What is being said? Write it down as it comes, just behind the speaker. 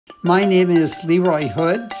My name is Leroy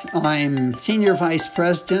Hood. I'm Senior Vice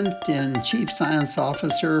President and Chief Science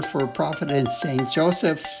Officer for Providence St.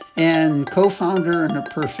 Joseph's and co-founder and a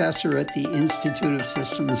professor at the Institute of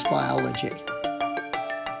Systems Biology.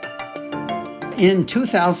 In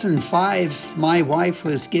 2005, my wife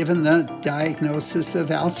was given the diagnosis of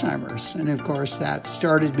Alzheimer's, and of course that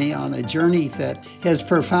started me on a journey that has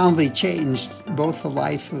profoundly changed both the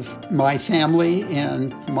life of my family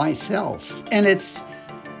and myself. And it's,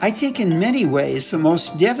 I think, in many ways the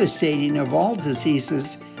most devastating of all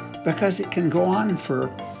diseases because it can go on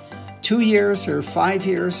for 2 years or 5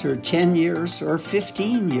 years or 10 years or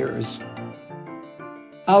 15 years.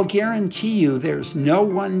 I'll guarantee you there's no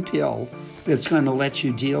one pill that's going to let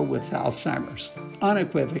you deal with Alzheimer's,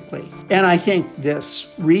 unequivocally. And I think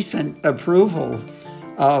this recent approval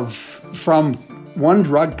from one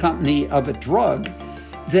drug company of a drug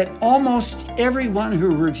that almost everyone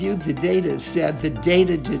who reviewed the data said the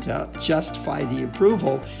data did not justify the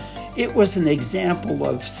approval. It was an example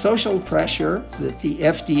of social pressure that the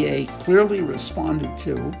FDA clearly responded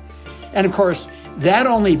to. And of course, that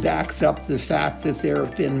only backs up the fact that there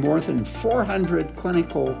have been more than 400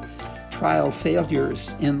 clinical trial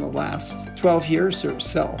failures in the last 12 years or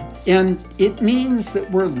so. And it means that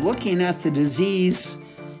we're looking at the disease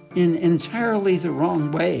in entirely the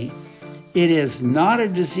wrong way. It is not a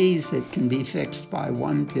disease that can be fixed by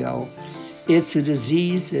one pill. It's a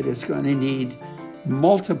disease that is going to need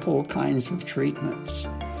multiple kinds of treatments.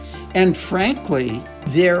 And frankly,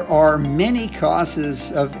 there are many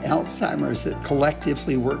causes of Alzheimer's that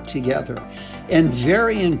collectively work together. And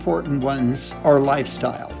very important ones are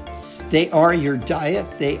lifestyle. They are your diet,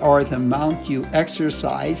 they are the amount you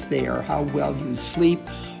exercise, they are how well you sleep.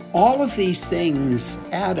 All of these things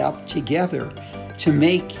add up together to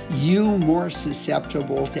make you more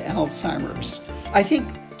susceptible to Alzheimer's. I think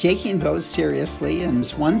taking those seriously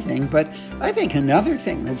is one thing, but I think another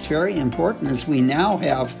thing that's very important is we now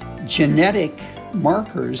have genetic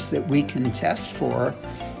markers that we can test for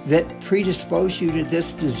that predispose you to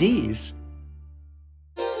this disease.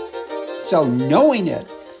 So knowing it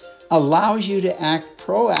allows you to act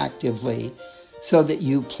proactively so that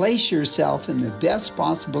you place yourself in the best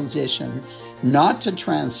possible position not to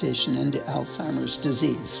transition into Alzheimer's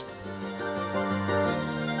disease.